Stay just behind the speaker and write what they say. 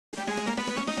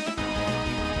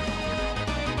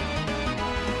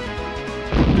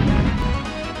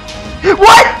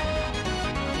What?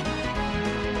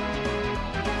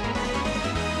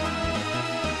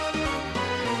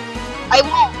 I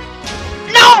won't.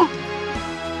 No!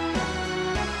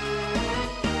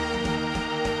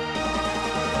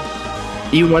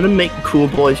 You want to make Cool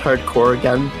Boys hardcore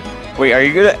again? Wait, are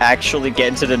you gonna actually get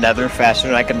into the nether faster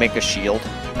than I can make a shield?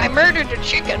 I murdered a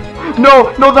chicken.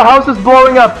 No, no, the house is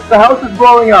blowing up. The house is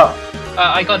blowing up.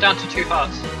 I got down to 2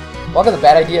 hearts. What is a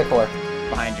bad idea for?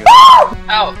 Behind you.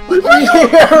 Ow!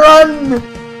 Run!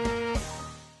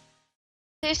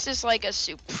 This is like a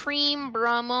supreme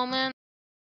bruh moment.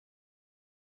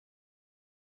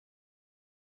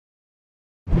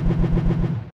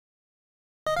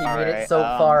 He made it so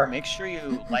far. Make sure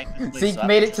you light this place Zeke up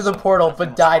made it to the so portal, nothing but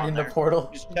will died spawn in the there. portal.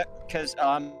 Just check, because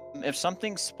if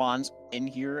something spawns in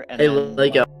here and Hey, then,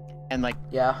 Lego. and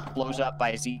Yeah. blows up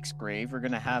by Zeke's grave, we're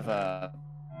gonna have a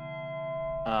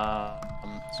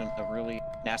really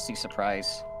nasty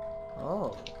surprise.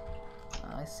 Oh,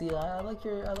 I see. I like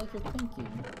your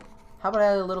thinking. How about I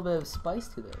add a little bit of spice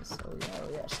to this? Oh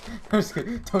yeah. I'm just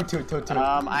kidding. Don't do it. Don't do it.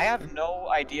 I have no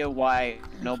idea why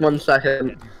nobody. 1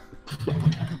 second.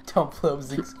 Don't blow up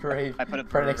Zeke's grave. I put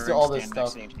it right next to all this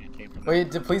stuff.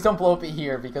 Wait, please don't blow up it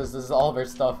here because this is all of our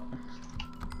stuff,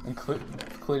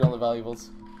 including all the valuables.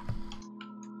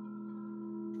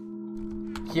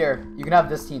 Here, you can have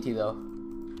this TNT though.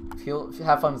 If you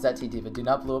have fun with that TNT, but do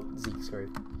not blow up Zeke's grave.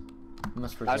 You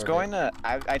must preserve I was going it.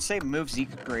 to. I'd say move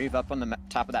Zeke's grave up on the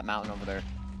top of that mountain over there.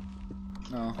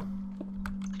 No.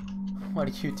 What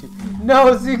did you do?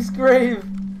 No, Zeke's grave!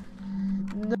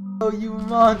 No, you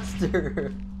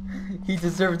monster! He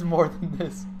deserves more than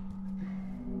this.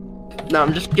 No,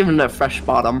 I'm just giving it a fresh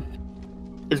bottom.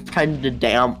 It's kind of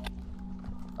damp.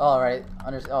 Alright,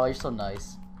 oh, you're so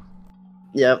nice.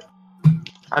 Yep.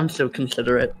 I'm so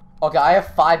considerate. Okay, I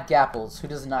have 5 gapples. Who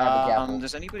does not have a gapple?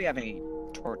 Does anybody have any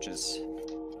torches?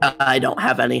 I don't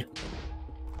have any.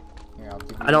 Here, I'll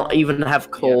give you I don't one. even have Do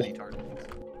you coal. have any torches?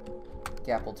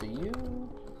 Gapple to you.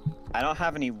 I don't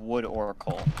have any wood or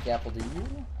coal. Gapple to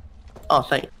you. Oh,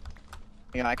 thank.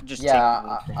 You know, I could just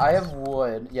Yeah, take I have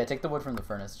wood. Yeah, take the wood from the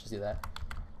furnace. Just do that.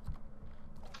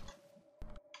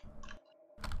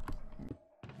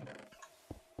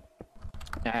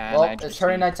 And Well, I it's just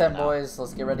turning need- nighttime, no. boys.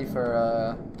 Let's get ready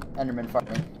for Enderman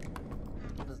farming.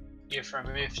 You've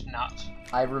removed nut.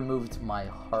 I removed my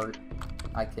heart.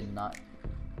 I cannot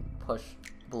push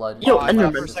blood. Yo, Oh, I thought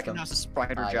Enderman. for a second that was a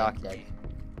spider I am jockey. dead.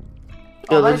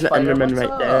 Yo, hi, there's an spider, Enderman what's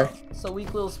right there. up? It's a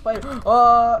weak little spider.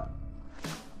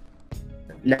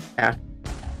 Nah.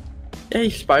 Hey,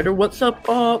 Spider, what's up?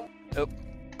 Pearl?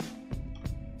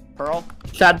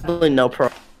 Sadly, no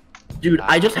Pearl. Dude,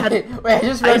 I just had Wait, I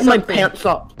just I read had my something. pants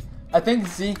up. I think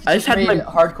Zeke I just just had made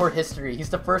my- hardcore history. He's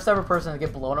the first ever person to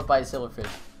get blown up by a silverfish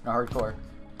in a hardcore.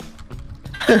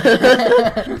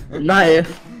 Nice.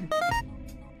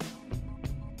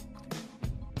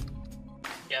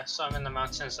 Yeah, so I'm in the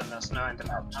mountains and there's no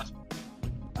Enderman.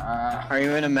 Are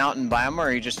you in a mountain biome or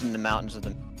are you just in the mountains of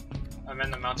the... I'm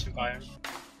in the mountain biome.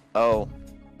 Oh.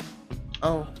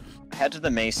 Oh. Head to the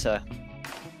mesa.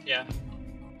 Yeah.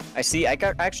 I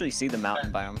actually see the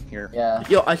mountain biome here. Yeah.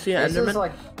 Yo, I see an This is Enderman.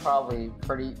 like probably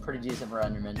pretty decent for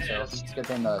Enderman, so Yeah, it's a good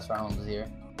thing the Stronghold is here.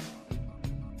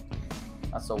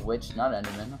 That's a witch, not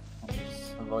Enderman. I'll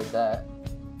just avoid that.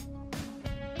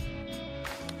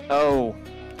 Oh.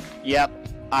 Yep.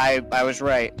 I was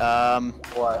right.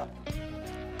 What?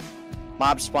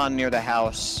 Mob spawned near the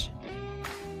house.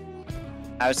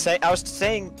 I was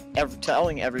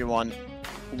telling everyone,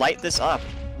 light this up.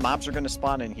 Mobs are gonna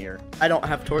spawn in here. I don't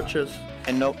have torches.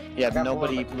 And got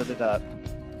nobody one. lit it up.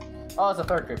 Oh, it's a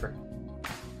third creeper.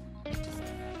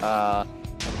 I'm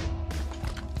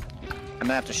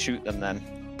gonna have to shoot them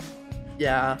then.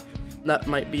 Yeah, that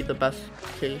might be the best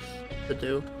case to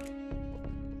do.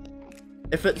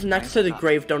 If it's next to the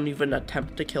grave, don't even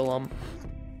attempt to kill them.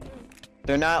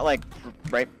 They're not like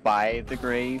right by the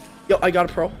grave. Yo, I got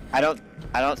a pearl. I don't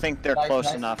think they're Nice, close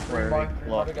nice. enough Three where more, they three blow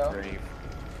more up to the go. grave.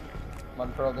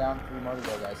 1 pearl down, 3 more to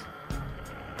go, guys.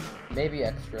 Maybe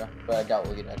extra, but I doubt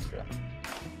we'll get extra.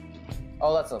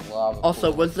 Oh, that's a lava Also,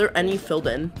 pool. was there any filled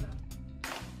in?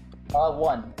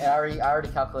 1. And I already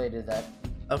calculated that.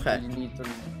 Okay. You need 3.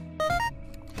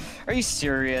 Are you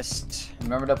serious?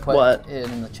 Remember to put What? it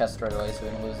in the chest right away so we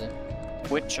don't lose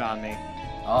it. Witch on me.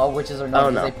 Oh, witches are not Oh,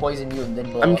 because no. they poison you and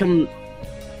then blow I'm up.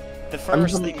 The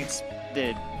first com- thing it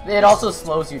did. It also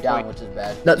slows you down, Wait. which is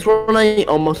bad. That's when I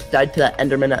almost died to that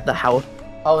Enderman at the house.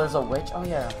 Oh, there's a witch? Oh,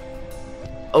 yeah.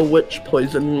 A witch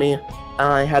poisoned me.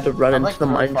 I had to run I'm into like the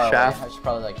really mine far away. shaft. I should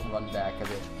probably like run back a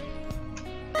bit.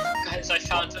 Guys, I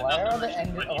found Why are another the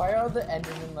ocean monument. Why are the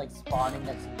Endermen like spawning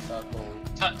next to the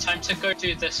gold? Time to go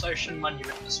do this ocean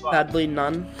monument as well. Sadly,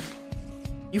 none.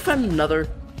 You found another.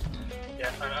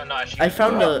 Yeah, no, actually. I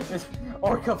found a.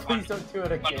 Orca, please don't do it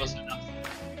One again. was enough.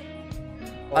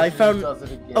 I Orca found- does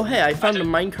it again. Oh hey, I found a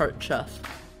minecart chest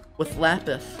with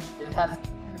lapis. It has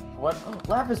what? Oh,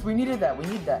 lapis. We needed that. We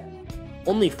need that.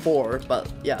 Only 4,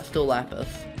 but yeah, still lapis.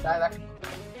 That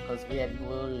because we had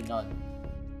literally none.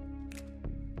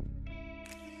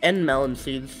 And melon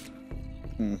seeds.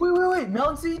 Wait!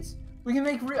 Melon seeds? We can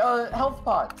make health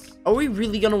pots. Are we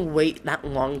really gonna wait that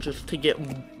long just to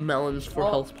get melons for Well-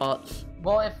 health pots?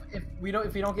 Well, if we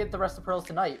don't get the rest of pearls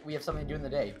tonight, we have something to do in the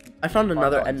day. I found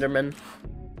another Farm Enderman.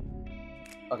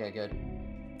 Okay, good.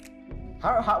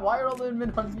 Why are all the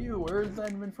Endermen on you? Where's the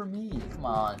Enderman for me? Come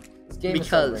on. This game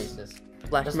Because- is so racist.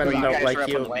 Black Just men because You don't guys are like up on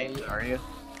you. the main, are you?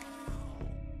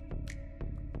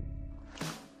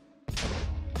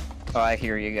 Oh, I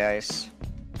hear you guys.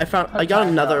 I got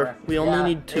Diamond another. armor. We only Yeah,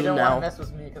 need 2 They don't now. want to mess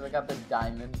with me because I got the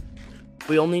diamond.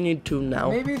 We only need 2 now.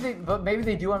 Maybe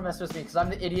they do want to mess with me because I'm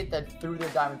the idiot that threw their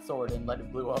diamond sword and let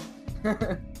it blow up.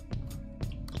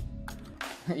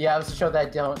 Yeah, I was to show that I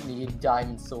don't need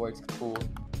diamond swords. Cool.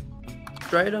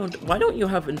 Strido, why don't you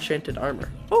have enchanted armor?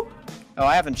 Oh, Oh,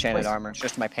 I have enchanted Wait. armor. It's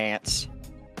just my pants.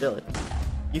 really?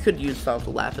 You could use some of the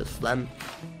lapis then.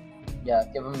 Yeah,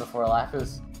 give them the 4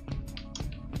 lapis.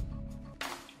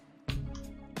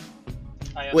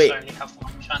 I also Wait. only have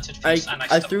 1 enchanted I piece, and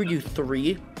I still threw you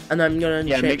 3, and I'm gonna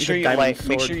Yeah, enchant make sure the you diamond light.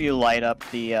 Make sword. sure you light up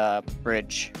the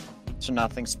bridge, so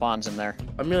nothing spawns in there.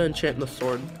 I'm gonna enchant the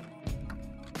sword.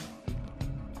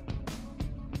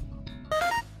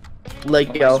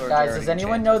 Lego. Sword's Guys, already does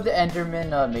anyone know the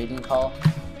Enderman mating call?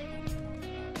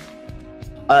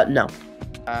 No.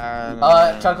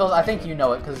 Chuckles, I think you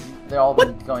know it because they're all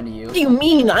been going to you. What do you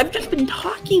mean? I've just been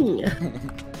talking.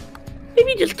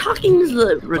 Maybe just talking is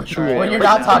the ritual. When you're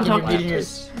Right not now, talking, I'm you're meeting your.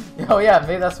 Oh yeah,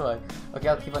 maybe that's why. Okay,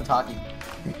 I'll keep on talking.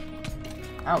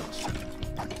 Ouch.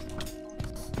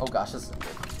 Oh gosh, this is good.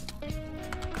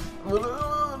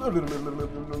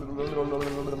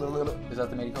 Is that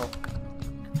the mating call?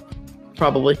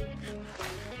 Probably.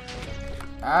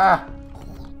 Ah!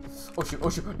 Oh shoot, oh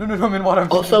shoot. No, I'm in water.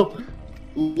 Also,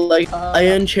 like, I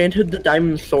enchanted the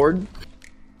diamond sword.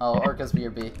 Oh, Orca's B or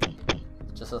B.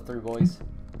 Just the 3 boys.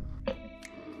 I Get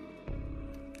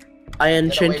away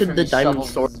enchanted from the me, diamond Shovels,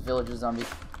 sword. Villager zombies.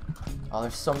 Oh,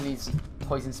 there's so many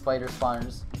poison spider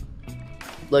spawners.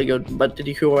 Lego, but did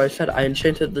you hear what I said? I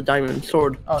enchanted the diamond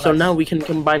sword. Oh, so nice. now we can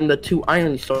combine the 2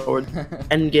 iron swords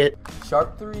and get.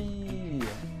 Sharp 3.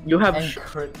 You have. And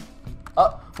crit.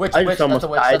 Oh, witch, I witch, just that's almost a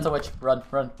witch, died. that's a witch.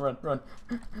 Run.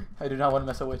 I do not want to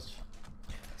mess a witch.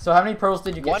 So how many pearls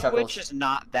did you get, One Chuckles? witch is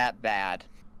not that bad.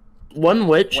 One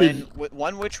witch is.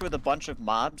 One witch with a bunch of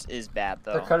mobs is bad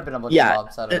though. There could have been a bunch Yeah, of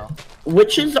mobs, I don't know.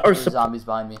 Witches are. There's zombies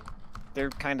behind me. They're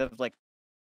kind of like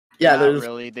Yeah, not there's.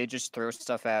 really. They just throw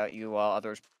stuff at you while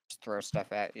others throw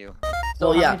stuff at you. So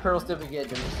Well, how yeah. many pearls did we get?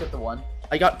 Did we just get the 1?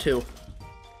 I got 2.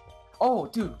 Oh,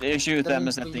 dude. The issue with Then them we-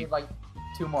 is that we they need like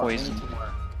 2 more. We need poison. 2 more.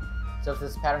 So if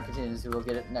this pattern continues, we'll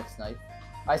get it next night.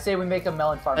 I say we make a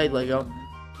melon farm. Hey, Lego.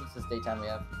 This is daytime we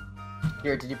have.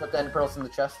 Here, did you put the end pearls in the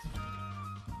chest?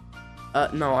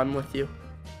 No, I'm with you.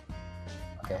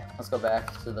 Okay, let's go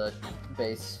back to the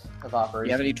base of operations.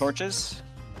 You have any torches?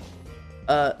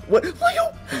 What?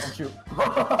 Lego! Oh, shoot.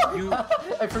 You-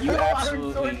 I forgot you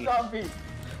iron sword absolutely- zombie.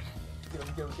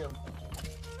 Get him.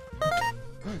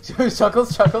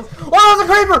 Chuckles. Oh, that was a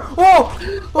creeper!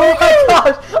 Oh my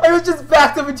gosh! I was just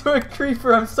backed up into a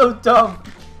creeper. I'm so dumb.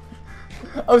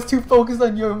 I was too focused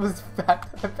on you and was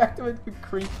backed. I backed up into a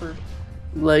creeper.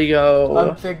 Lego.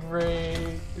 I'm big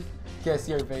brain. Okay, I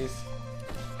see your base.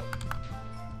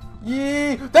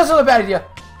 Yee! That's not a bad idea.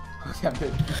 Okay, I'm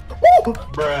good.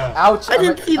 Bruh. Ouch! I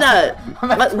didn't see that. I'm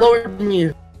at That lowered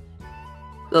me.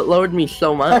 That lowered me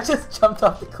so I much. just jumped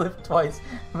off the cliff twice.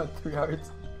 I'm at 3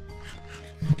 yards.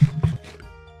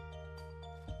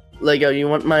 Lego, you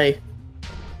want my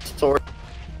sword?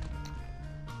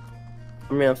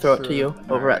 I'm gonna throw it to you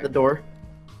over at the door.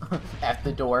 At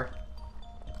the door.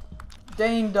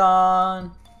 Ding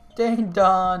dong. Ding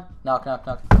dong. Knock.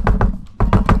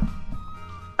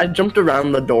 I jumped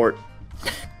around the door.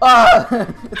 Ah!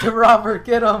 It's a robber.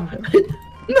 Get him.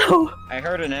 No. I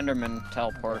heard an Enderman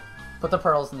teleport. Put the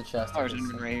pearls in the chest. Oh, there's an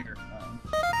Enderman right here.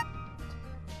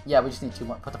 Yeah, we just need 2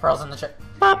 more. Put the pearls in the chest.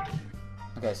 Pop.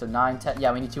 Okay, so 9, 10.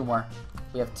 Yeah, we need 2 more.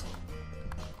 We have.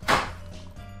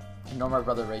 No more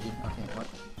brother raging. Okay, what?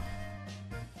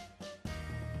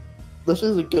 This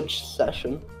is a good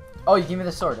session. Oh, you gave me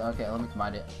the sword. Okay, let me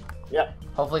combine it. Yep.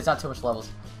 Hopefully it's not too much levels.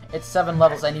 It's 7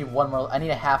 levels. I need one more. I need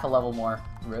a half a level more.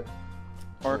 Rip.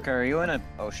 Orca, are you in an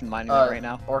ocean mining right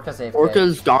now? Orca's AFK.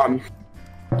 Orca's gone.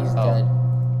 He's dead.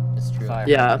 It's true. Fire.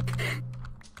 Yeah.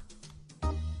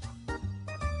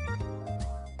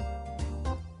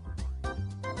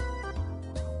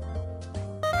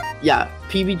 Yeah,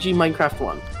 PBG Minecraft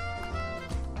 1.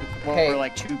 Well, Hey, we're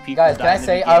like 2 people guys, can died I in the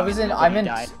say beginning I was and in? nobody I'm in.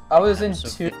 died. I was in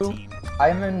Episode 2. 15.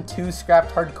 I'm in 2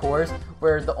 scrapped hardcores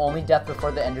where the only death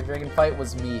before the Ender Dragon fight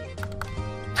was me,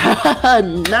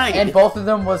 Nice. and both of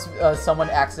them was someone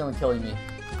accidentally killing me.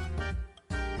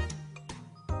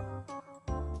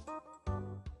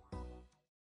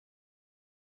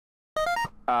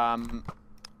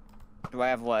 Do I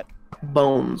have what?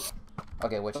 Bones.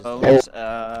 Okay, which is Bones?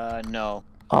 No.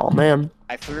 Oh man.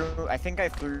 I think I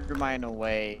threw mine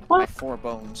away. What? My 4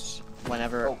 bones.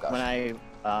 Whenever, Oh, gosh. when I,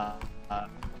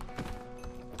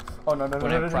 Oh no no no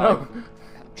when no I no no! probably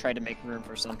tried to make room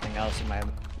for something else in my.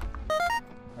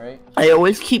 Right? I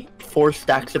always keep 4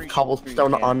 stacks of pretty sure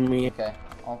cobblestone you can. on me. Okay,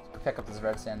 I'll pick up this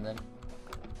red sand then.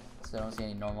 So I don't see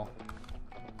any normal.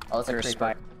 Oh, that's a There's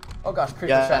creeper. spy. Oh gosh, creeper's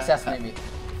Yeah. trying to assassinate me.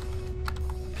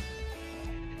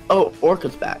 Oh,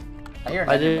 Orca's back. I hear an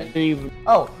I Enderman. didn't even.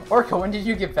 Oh, Orca, when did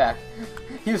you get back?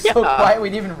 He was so Yeah. quiet we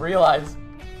didn't even realize.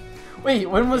 Wait,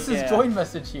 when was his Yeah. join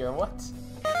message here? What?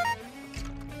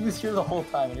 He was here the whole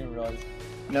time, I didn't realize.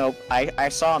 Nope, I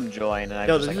saw him join and I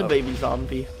Yo, was this like, is a baby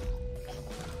zombie.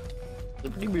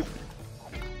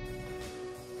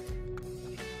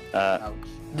 Ouch.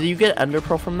 Did you get Ender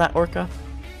Pearl from that Orca?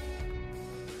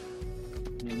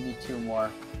 You need 2 more,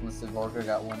 unless the Orca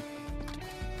got 1.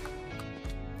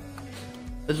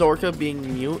 Is Orca being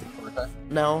mute Orca?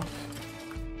 now?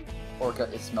 Orca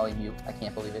is smelly mute. I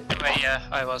can't believe it. Wait, yeah,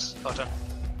 I was. Hold on.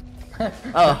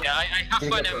 Oh, Yeah, I have Did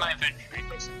you one get in it? my inventory,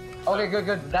 basically. Okay, good,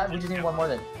 good. That we just need 1 more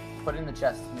then. Put it in the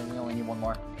chest, and then we only need 1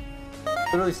 more.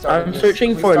 Literally started I'm this- searching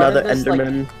we for started another this, like,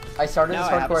 Enderman. I started Now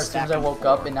this I have a hardcore as soon as I stack of woke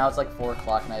up, 4. and now it's like 4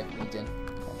 o'clock and I haven't eaten.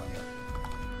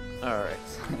 alright.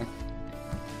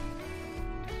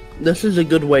 This is a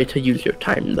good way to use your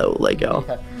time, though, Lego.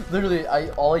 Yeah, literally,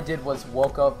 all I did was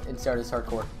woke up and started this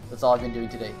hardcore. That's all I've been doing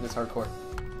today. This hardcore.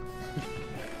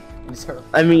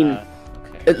 I mean, Okay.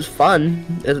 it's fun,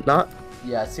 is it not?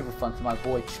 Yeah, it's super fun. My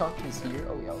boy Chuck is here.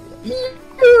 Oh yeah,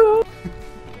 oh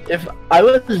yeah. If I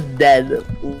was dead,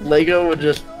 Lego would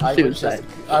just I suicide.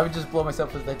 would just blow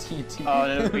myself with that TNT. Oh,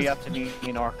 and it would be up to me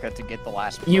and Orca to get the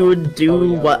last You would do Oh,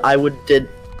 yeah, what right. I would did.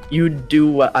 You would do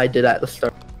what I did at the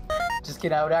start. Just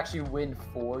kidding. I would actually win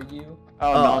for you.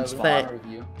 Oh, Oh, no, I it's would fine. honor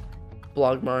you.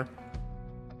 Blogmar.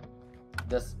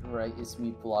 That's right. It's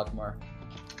me, Blogmar.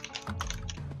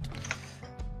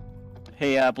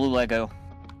 Hey, Blue Lego.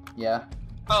 Yeah.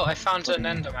 Oh, I found an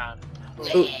Enderman.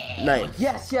 Ooh, nice.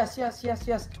 Yes, yes, yes, yes,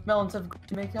 yes. Melons have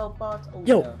to make health bots. Oh,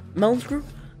 Yo, yeah. Melons group?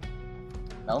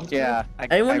 Melons. Yeah.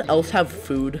 Anyone else have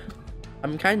food?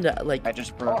 I'm kinda like, I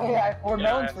just broke. Oh, hey, I have 4 Yeah.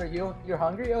 melons for you. You're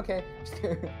hungry? Okay.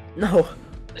 no.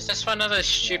 Is this one of those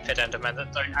stupid Endermen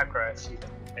that don't aggro if you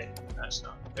hit? No, it's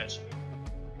not. Good.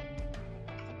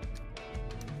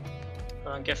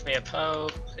 Come on, give me a pearl,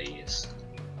 please.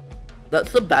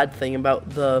 That's the bad thing about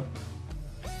the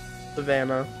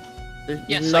savannah. There's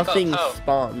Yes, I got nothing pearl.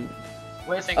 spawned.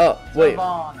 Wait, Oh, wait.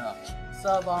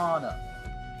 Savannah.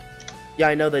 Yeah,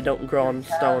 I know they don't grow on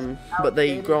stone, but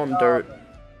they grow on dirt.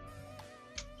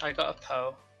 I got a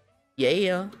pearl.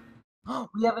 Yeah.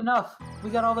 We have enough. We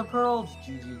got all the pearls.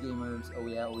 GG gamers. Oh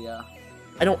yeah, oh yeah.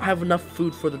 I don't have enough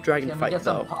food for the dragon Can we fight get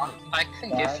some though. pop? I can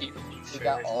Guys, give you We food.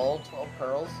 got all 12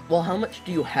 pearls. Well, how much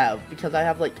do you have? Because I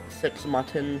have like 6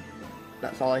 mutton.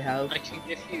 That's all I have. I can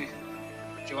give you.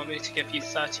 Do you want me to give you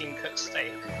 13 cooked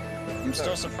steak? I'm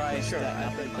still surprised that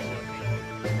nothing.